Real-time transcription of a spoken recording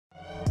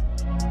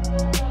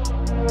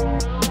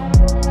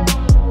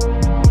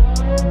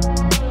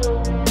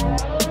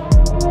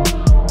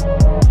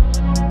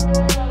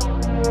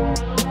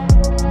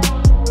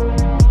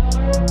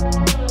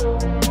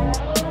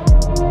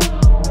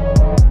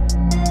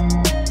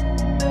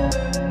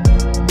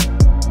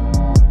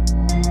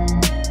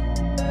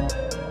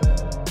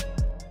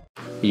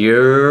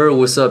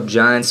What's up,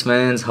 Giants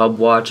fans, Hub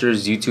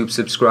watchers, YouTube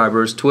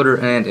subscribers, Twitter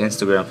and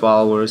Instagram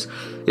followers?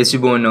 It's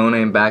your boy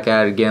Noname back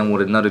at it again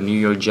with another New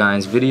York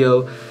Giants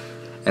video.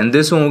 And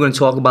this one we're going to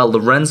talk about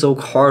Lorenzo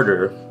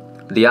Carter,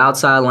 the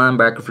outside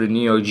linebacker for the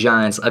New York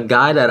Giants, a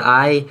guy that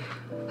I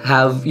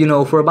have,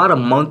 for about a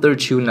month or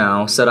two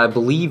now said I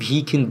believe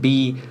he can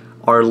be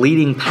our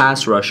leading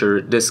pass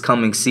rusher this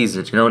coming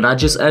season. Not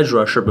just edge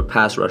rusher, but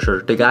pass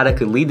rusher. The guy that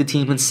could lead the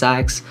team in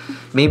sacks,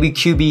 maybe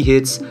QB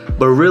hits,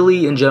 but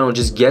really in general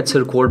just get to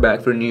the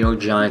quarterback for the New York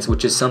Giants,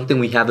 which is something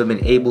we haven't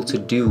been able to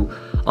do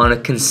on a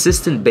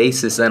consistent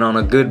basis and on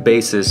a good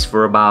basis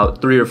for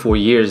about 3 or 4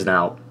 years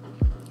now.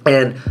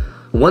 And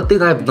one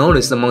thing I've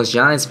noticed amongst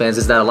Giants fans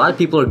is that a lot of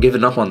people are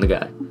giving up on the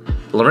guy.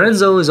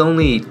 Lorenzo is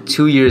only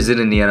 2 years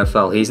in the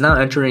NFL. He's now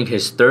entering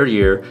his 3rd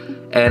year.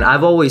 And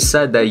I've always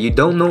said that you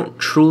don't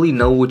truly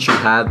know what you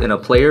have in a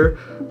player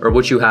or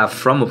what you have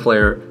from a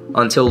player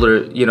until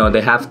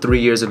they have 3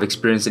 years of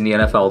experience in the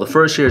NFL. The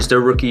first year is their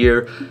rookie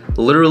year.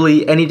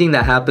 Literally anything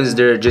that happens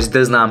there just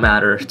does not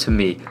matter to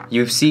me.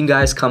 You've seen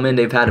guys come in,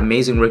 they've had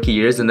amazing rookie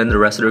years, and then the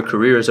rest of their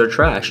careers are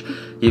trash.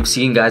 You've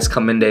seen guys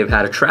come in, they've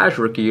had a trash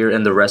rookie year,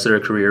 and the rest of their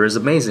career is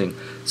amazing.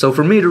 So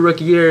for me, the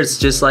rookie year is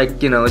just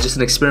like, it's just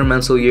an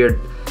experimental year.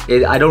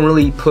 I don't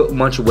really put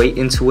much weight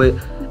into it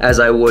as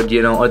I would,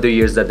 other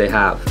years that they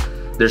have.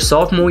 Their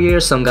sophomore year,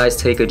 some guys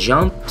take a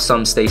jump,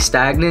 some stay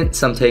stagnant,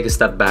 some take a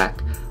step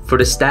back. For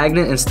the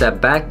stagnant and step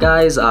back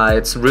guys,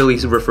 it's really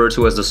referred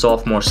to as the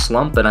sophomore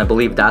slump, and I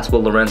believe that's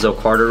what Lorenzo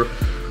Carter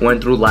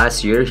went through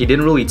last year. He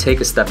didn't really take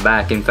a step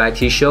back. In fact,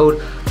 he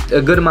showed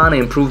a good amount of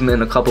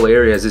improvement in a couple of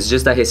areas. It's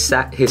just that his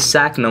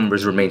sack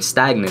numbers remained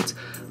stagnant.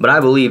 But I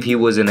believe he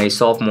was in a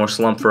sophomore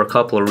slump for a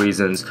couple of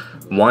reasons.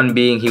 One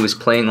being he was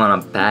playing on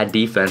a bad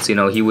defense.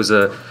 He was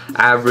a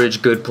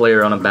average good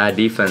player on a bad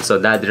defense, so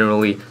that didn't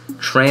really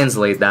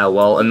translate that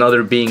well.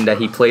 Another being that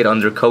he played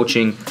under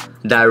coaching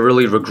that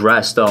really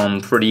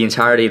regressed for the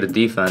entirety of the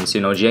defense.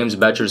 James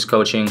Bettcher's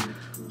coaching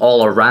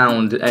all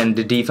around, and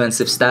the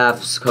defensive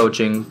staff's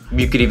coaching,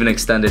 you could even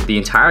extend it, the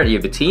entirety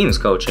of the team's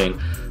coaching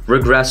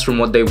regressed from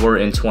what they were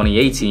in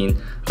 2018.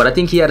 But I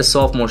think he had a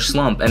sophomore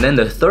slump. And then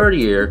the 3rd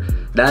year,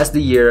 that's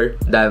the year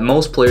that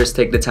most players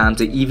take the time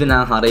to even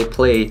out how they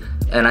play,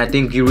 and I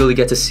think you really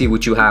get to see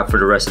what you have for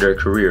the rest of their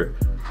career.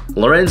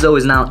 Lorenzo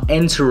is now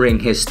entering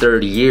his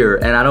 3rd year,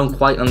 and I don't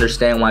quite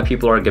understand why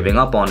people are giving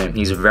up on him.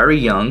 He's very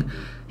young.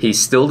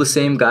 He's still the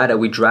same guy that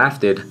we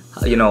drafted,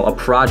 a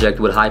project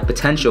with high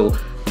potential.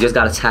 You just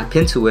got to tap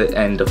into it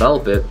and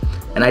develop it.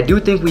 And I do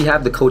think we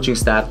have the coaching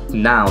staff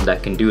now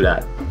that can do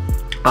that.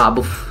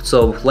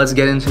 So let's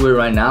get into it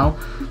right now.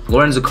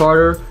 Lorenzo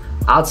Carter,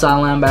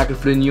 outside linebacker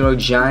for the New York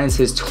Giants.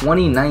 His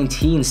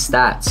 2019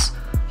 stats: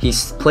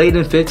 he's played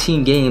in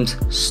 15 games,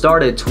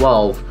 started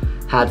 12,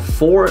 had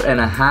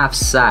 4.5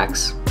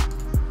 sacks,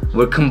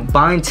 with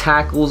combined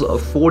tackles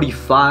of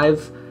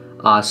 45,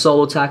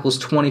 solo tackles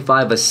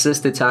 25,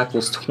 assisted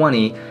tackles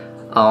 20,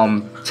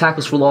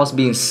 tackles for loss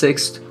being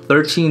 6,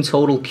 13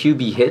 total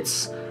QB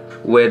hits,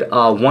 with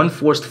 1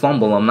 forced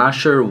fumble. I'm not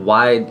sure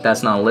why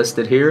that's not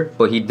listed here,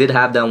 but he did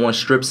have that 1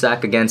 strip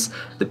sack against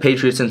the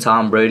Patriots and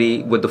Tom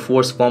Brady with the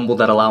forced fumble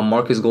that allowed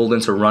Marcus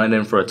Golden to run it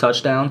in for a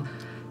touchdown.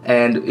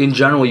 And in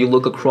general, you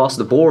look across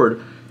the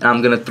board, and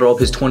I'm going to throw up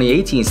his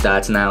 2018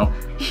 stats now.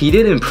 He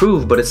did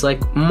improve, but it's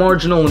like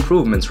marginal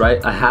improvements, right?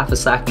 A half a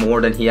sack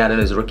more than he had in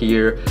his rookie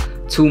year,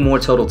 2 more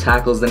total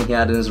tackles than he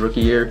had in his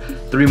rookie year,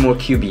 3 more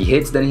QB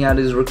hits than he had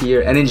in his rookie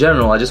year. And in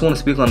general, I just want to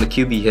speak on the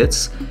QB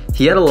hits.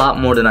 He had a lot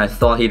more than I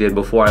thought he did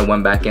before I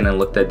went back in and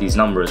looked at these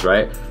numbers,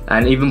 right?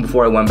 And even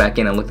before I went back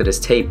in and looked at his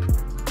tape,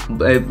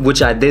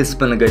 which I did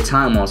spend a good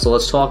time on. So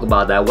let's talk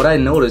about that. What I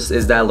noticed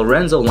is that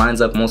Lorenzo lines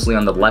up mostly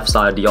on the left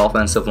side of the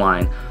offensive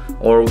line,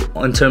 or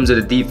in terms of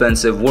the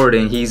defensive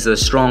wording, he's a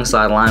strong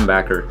side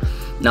linebacker.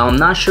 Now, I'm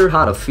not sure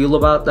how to feel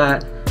about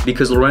that,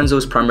 because Lorenzo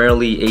is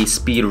primarily a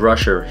speed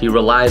rusher. He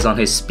relies on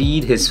his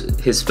speed,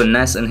 his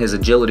finesse, and his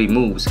agility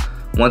moves.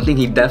 One thing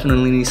he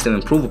definitely needs to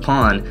improve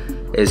upon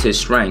is his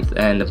strength,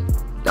 and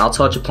I'll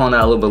touch upon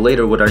that a little bit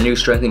later with our new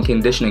strength and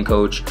conditioning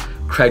coach,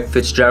 Craig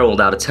Fitzgerald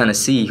out of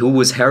Tennessee, who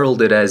was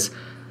heralded as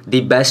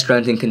the best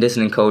strength and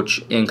conditioning coach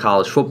in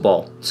college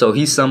football. So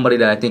he's somebody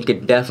that I think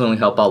could definitely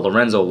help out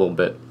Lorenzo a little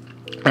bit.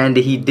 And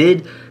he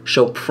did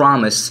show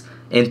promise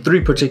in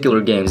 3 particular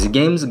games. The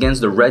games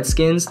against the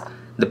Redskins,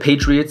 the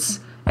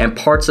Patriots, and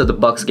parts of the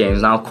Bucs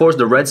games. Now, of course,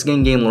 the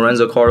Redskin game,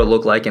 Lorenzo Carter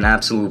looked like an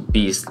absolute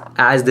beast,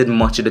 as did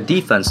much of the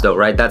defense, though,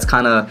 right? That's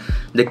kind of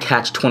the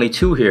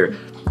catch-22 here.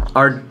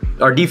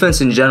 Our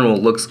defense in general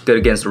looks good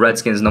against the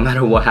Redskins no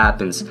matter what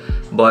happens.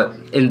 But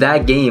in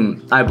that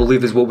game, I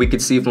believe is what we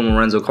could see from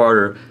Lorenzo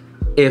Carter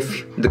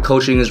if the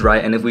coaching is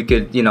right, and if we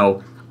could,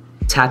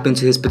 tap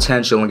into his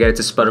potential and get it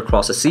to spread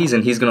across the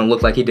season, he's going to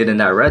look like he did in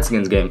that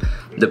Redskins game.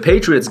 The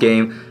Patriots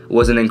game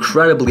was an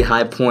incredibly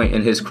high point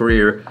in his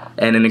career,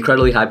 and an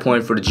incredibly high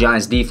point for the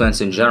Giants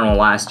defense in general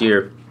last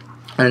year.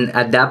 And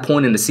at that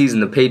point in the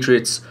season, the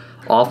Patriots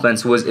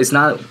offense it's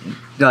not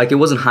like it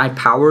wasn't high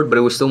powered, but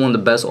it was still one of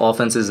the best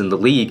offenses in the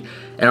league.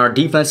 And our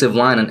defensive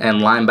line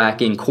and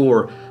linebacking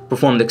core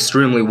performed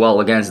extremely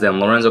well against them.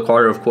 Lorenzo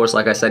Carter, of course,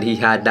 like I said, he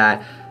had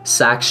that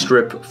sack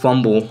strip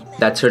fumble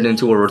that turned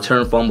into a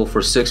return fumble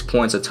for 6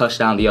 points, a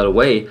touchdown the other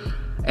way.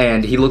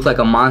 And he looked like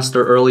a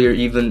monster earlier,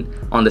 even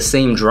on the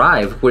same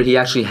drive where he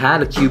actually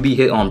had a QB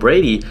hit on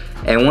Brady.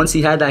 And once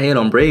he had that hit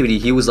on Brady,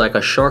 he was like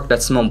a shark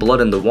that smelled blood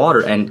in the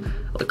water. And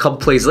a couple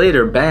plays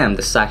later, bam,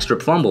 the sack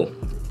strip fumble.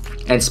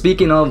 And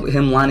speaking of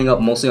him lining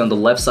up mostly on the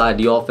left side,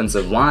 the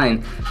offensive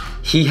line,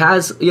 he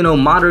has,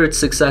 moderate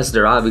success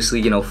there.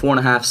 Obviously,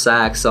 4.5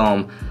 sacks.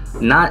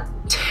 Not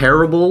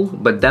terrible,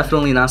 but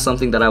definitely not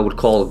something that I would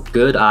call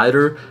good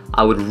either.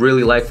 I would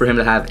really like for him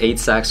to have 8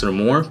 sacks or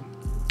more.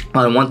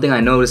 One thing I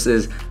noticed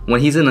is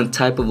when he's in a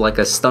type of like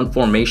a stunt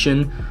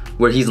formation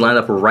where he's lined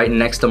up right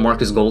next to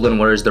Marcus Golden,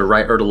 whereas the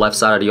right or the left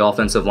side of the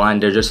offensive line,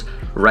 they're just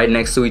right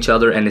next to each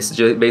other, and it's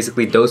just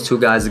basically those two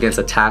guys against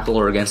a tackle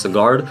or against a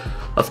guard.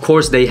 Of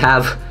course, they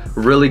have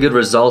really good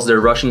results.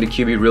 They're rushing the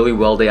QB really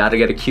well. They either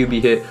get a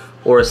QB hit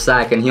or a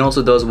sack, and he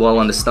also does well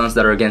on the stunts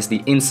that are against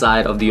the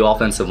inside of the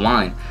offensive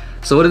line.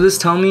 So what does this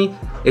tell me?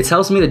 It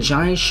tells me the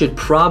Giants should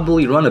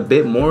probably run a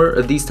bit more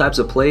of these types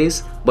of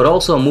plays, but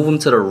also move him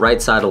to the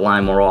right side of the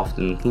line more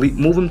often.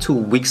 Move him to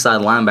a weak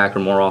side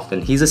linebacker more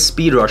often. He's a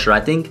speed rusher.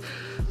 I think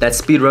that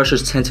speed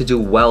rushers tend to do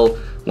well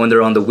when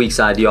they're on the weak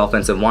side of the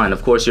offensive line.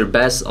 Of course, your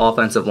best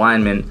offensive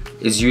lineman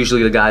is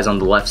usually the guys on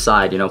the left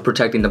side,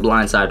 protecting the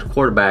blind side of the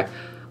quarterback.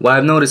 What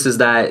I've noticed is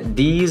that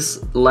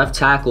these left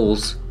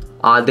tackles,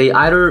 they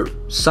either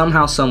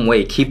somehow, some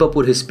way keep up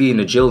with his speed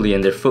and agility,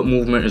 and their foot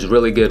movement is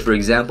really good. For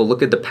example,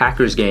 look at the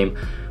Packers game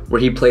where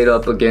he played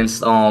up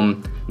against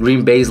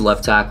Green Bay's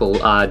left tackle,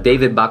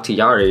 David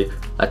Bakhtiari,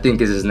 I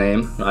think is his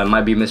name. I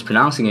might be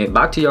mispronouncing it.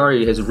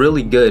 Bakhtiari is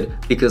really good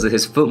because of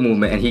his foot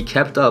movement, and he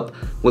kept up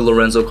with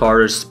Lorenzo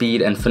Carter's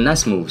speed and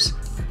finesse moves.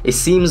 It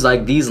seems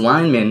like these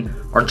linemen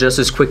are just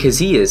as quick as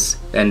he is,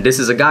 and this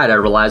is a guy that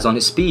relies on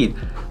his speed.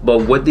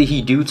 But what did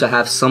he do to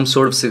have some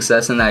sort of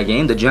success in that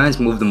game? The Giants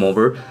moved him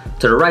over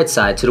to the right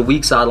side, to the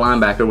weak side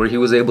linebacker, where he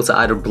was able to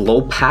either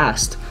blow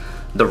past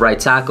the right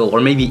tackle or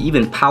maybe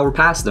even power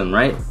past them,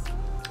 right?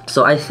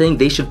 So I think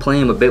they should play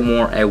him a bit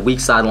more at weak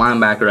side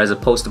linebacker as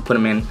opposed to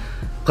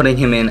putting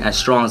him in as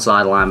strong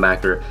side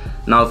linebacker.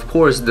 Now, of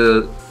course,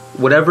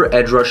 whatever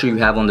edge rusher you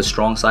have on the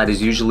strong side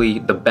is usually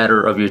the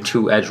better of your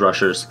 2 edge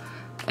rushers.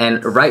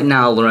 And right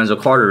now, Lorenzo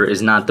Carter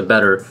is not the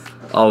better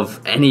of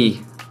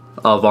any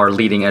of our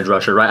leading edge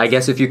rusher, right? I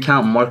guess if you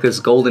count Marcus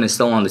Golden is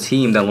still on the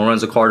team, then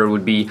Lorenzo Carter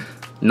would be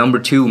number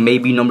 2,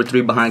 maybe number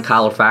 3 behind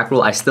Kyler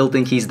Fackrell. I still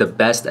think he's the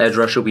best edge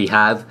rusher we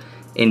have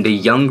in the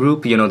young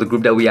group, the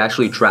group that we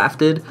actually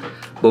drafted.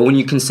 But when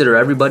you consider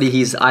everybody,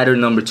 he's either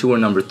number 2 or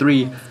number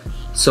 3.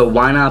 So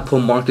why not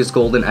put Marcus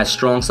Golden as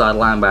strong side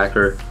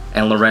linebacker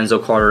and Lorenzo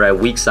Carter at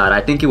weak side?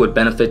 I think it would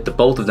benefit the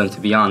both of them, to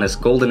be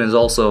honest. Golden is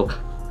also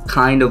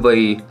kind of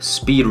a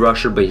speed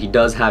rusher, but he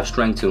does have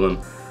strength to him.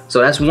 So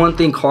that's one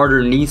thing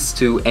Carter needs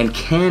to and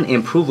can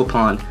improve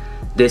upon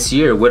this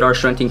year with our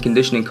strength and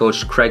conditioning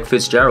coach, Craig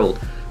Fitzgerald.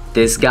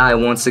 This guy,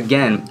 once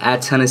again,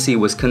 at Tennessee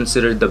was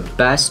considered the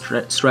best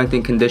strength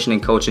and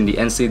conditioning coach in the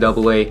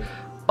NCAA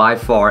by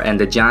far, and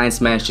the Giants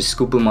managed to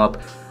scoop him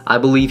up. I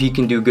believe he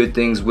can do good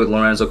things with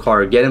Lorenzo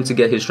Carter, get him to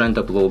get his strength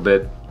up a little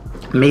bit,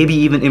 maybe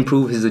even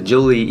improve his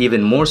agility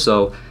even more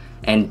so,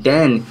 and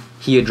then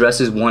he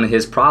addresses one of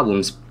his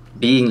problems,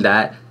 being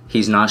that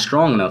he's not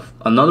strong enough.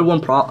 Another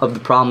one of the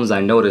problems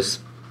I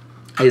noticed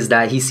is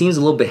that he seems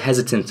a little bit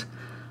hesitant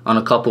on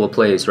a couple of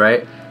plays,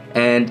 right?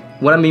 And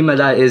what I mean by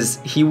that is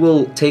he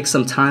will take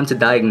some time to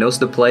diagnose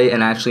the play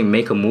and actually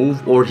make a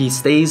move, or he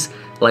stays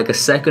like a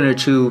second or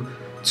two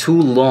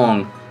too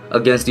long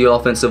against the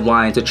offensive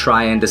line to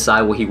try and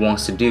decide what he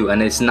wants to do.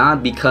 And it's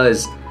not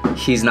because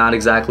he's not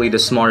exactly the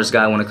smartest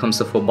guy when it comes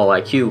to football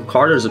IQ.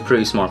 Carter's a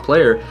pretty smart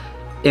player.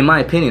 In my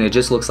opinion, it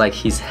just looks like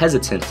he's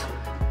hesitant.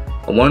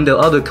 One of the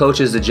other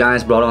coaches the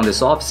Giants brought on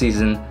this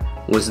offseason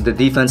was the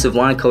defensive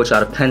line coach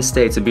out of Penn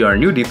State to be our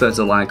new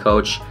defensive line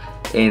coach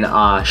in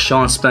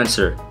Sean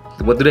Spencer.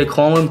 What do they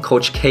call him?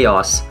 Coach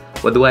Chaos.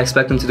 What do I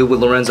expect him to do with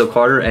Lorenzo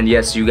Carter? And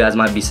yes, you guys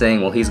might be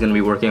saying, well, he's going to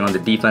be working on the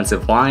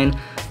defensive line,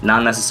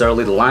 not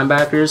necessarily the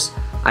linebackers.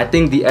 I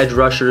think the edge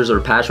rushers or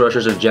pass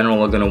rushers in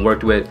general are going to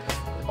work with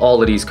all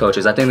of these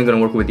coaches. I think they're going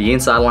to work with the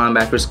inside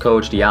linebackers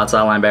coach, the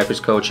outside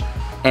linebackers coach,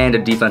 and the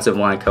defensive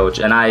line coach.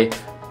 And I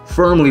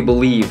firmly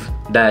believe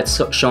that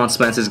Sean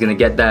Spencer is going to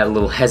get that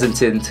little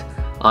hesitant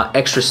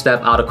extra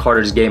step out of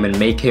Carter's game and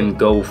make him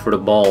go for the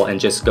ball and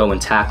just go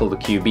and tackle the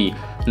QB.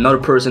 Another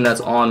person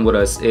that's on with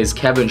us is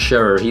Kevin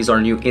Scherer. He's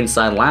our new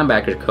inside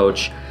linebacker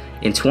coach.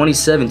 In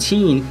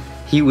 2017,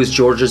 he was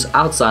Georgia's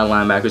outside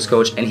linebackers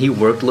coach, and he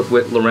worked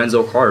with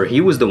Lorenzo Carter.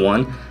 He was the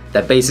one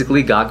that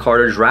basically got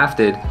Carter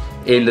drafted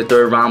in the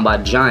 3rd round by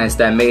the Giants,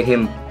 that made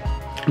him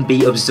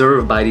be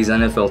observed by these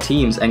NFL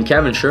teams. And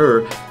Kevin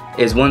Scherer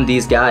is one of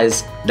these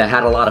guys that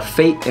had a lot of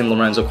faith in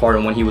Lorenzo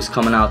Carter when he was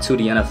coming out to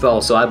the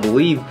NFL. So I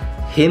believe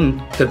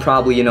him could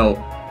probably,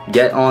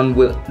 get on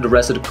with the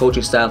rest of the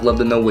coaching staff. Love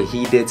to know what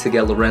he did to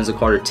get Lorenzo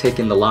Carter tick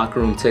in the locker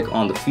room, tick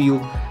on the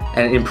field,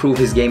 and improve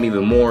his game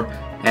even more.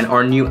 And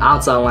our new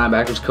outside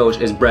linebackers coach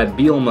is Brett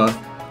Bielema,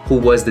 who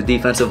was the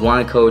defensive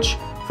line coach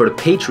for the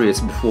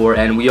Patriots before,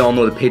 and we all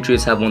know the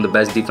Patriots have one of the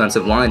best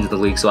defensive lines in the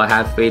league, so I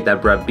have faith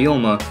that Brett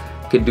Bielema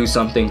could do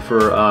something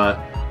for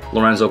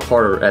Lorenzo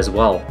Carter as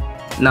well.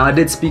 Now, I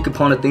did speak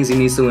upon the things he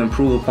needs to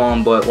improve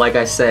upon, but like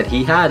I said,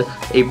 he had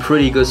a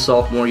pretty good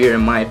sophomore year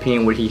in my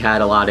opinion, where he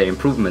had a lot of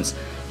improvements.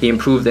 He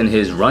improved in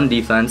his run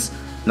defense.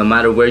 No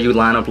matter where you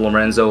line up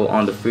Lorenzo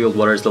on the field,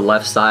 whether it's the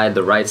left side,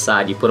 the right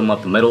side, you put him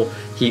up the middle,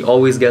 he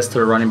always gets to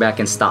the running back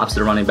and stops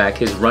the running back.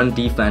 His run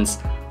defense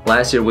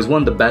last year was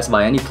one of the best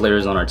by any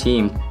players on our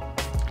team.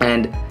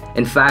 And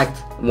in fact,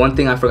 one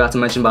thing I forgot to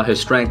mention about his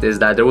strength is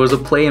that there was a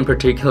play in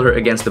particular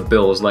against the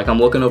Bills. Like, I'm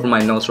looking over my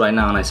notes right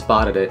now and I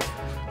spotted it,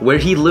 where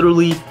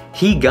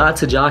he got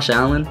to Josh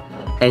Allen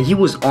and he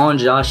was on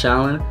Josh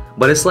Allen,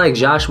 but it's like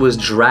Josh was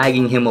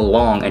dragging him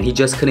along and he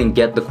just couldn't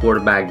get the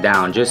quarterback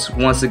down. Just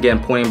once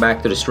again, pointing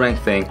back to the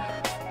strength thing,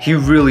 he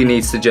really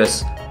needs to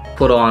just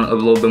put on a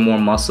little bit more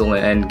muscle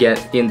and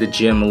get in the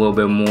gym a little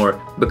bit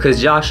more,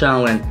 because Josh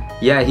Allen,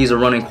 yeah, he's a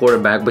running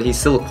quarterback, but he's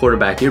still a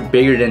quarterback. You're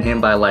bigger than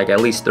him by like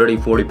at least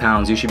 30-40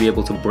 pounds. You should be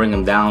able to bring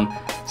him down.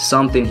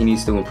 Something he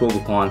needs to improve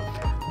upon.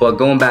 But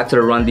going back to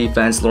the run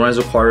defense,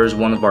 Lorenzo Carter is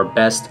one of our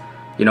best,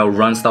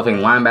 run stuffing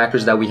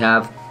linebackers that we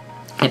have.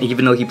 And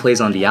even though he plays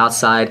on the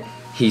outside,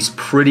 he's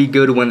pretty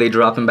good when they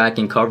drop him back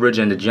in coverage.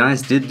 And the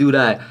Giants did do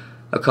that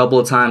a couple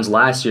of times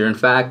last year. In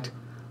fact,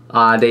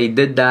 they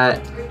did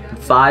that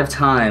 5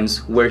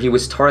 times, where he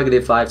was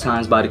targeted 5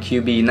 times by the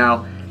QB.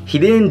 Now, he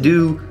didn't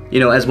do,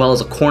 as well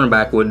as a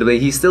cornerback would, but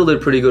he still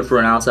did pretty good for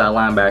an outside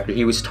linebacker.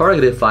 He was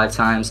targeted 5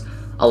 times,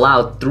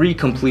 allowed 3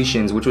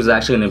 completions, which was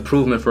actually an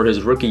improvement for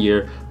his rookie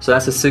year. So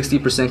that's a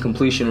 60%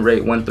 completion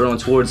rate when thrown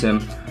towards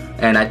him.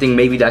 And I think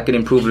maybe that could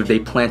improve if they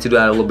plan to do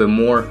that a little bit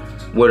more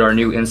with our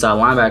new inside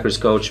linebackers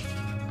coach.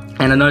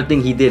 And another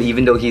thing he did,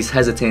 even though he's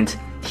hesitant,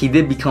 he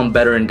did become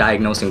better in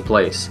diagnosing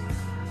plays.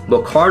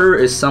 But Carter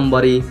is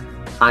somebody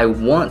I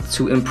want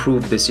to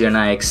improve this year, and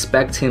I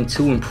expect him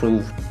to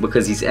improve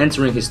because he's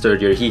entering his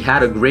 3rd year. He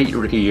had a great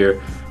rookie year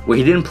where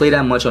he didn't play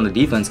that much on the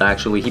defense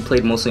actually. He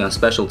played mostly on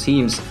special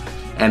teams,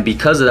 and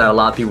because of that, a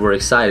lot of people were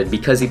excited.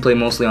 Because he played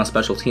mostly on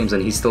special teams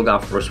and he still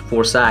got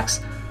 4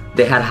 sacks,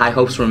 they had high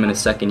hopes for him in his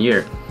 2nd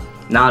year.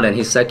 Now then,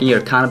 his 2nd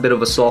year, kind of bit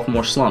of a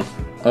sophomore slump.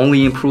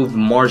 Only improved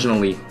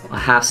marginally, a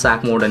half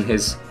sack more than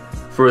his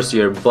 1st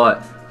year,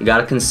 but you got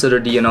to consider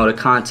the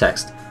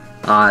context.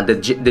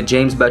 The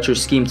James Bettcher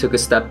scheme took a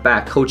step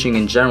back. Coaching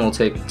in general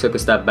took a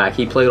step back.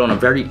 He played on a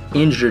very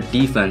injured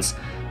defense.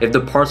 If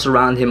the parts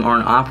around him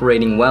aren't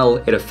operating well,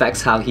 it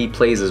affects how he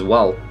plays as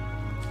well.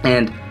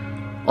 And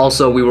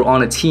also, we were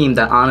on a team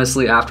that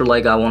honestly, after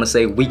I want to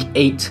say week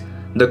 8,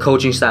 the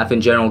coaching staff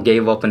in general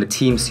gave up, and the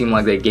team seemed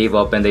like they gave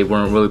up and they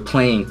weren't really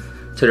playing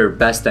to their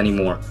best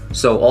anymore.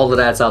 So all of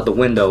that's out the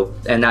window,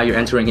 and now you're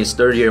entering his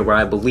 3rd year, where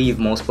I believe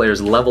most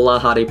players level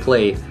out how they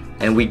play,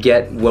 and we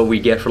get what we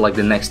get for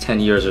the next 10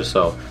 years or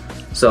so.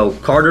 So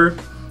Carter,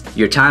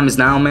 your time is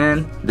now,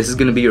 man. This is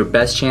going to be your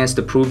best chance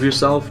to prove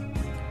yourself.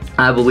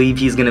 I believe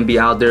he's going to be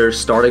out there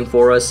starting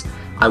for us.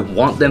 I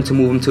want them to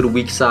move him to the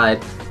weak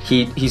side.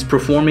 He's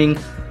performing,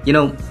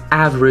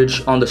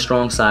 average on the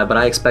strong side, but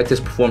I expect his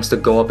performance to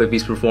go up if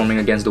he's performing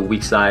against the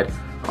weak side.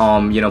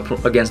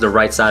 Against the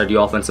right side of the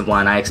offensive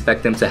line. I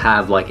expect him to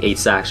have 8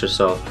 sacks or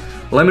so.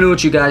 Let me know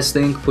what you guys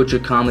think. Put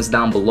your comments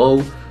down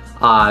below.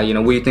 What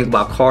do you think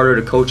about Carter,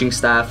 the coaching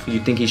staff? You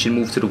think he should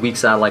move to the weak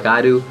side like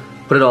I do?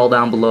 Put it all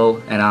down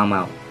below, and I'm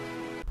out.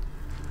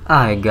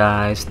 Alright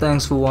guys,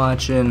 thanks for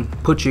watching.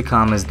 Put your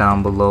comments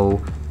down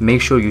below.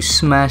 Make sure you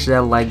smash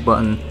that like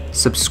button,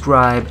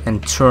 subscribe,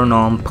 and turn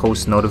on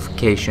post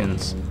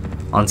notifications.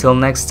 Until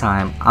next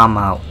time, I'm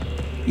out.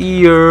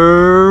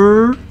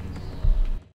 Yeah.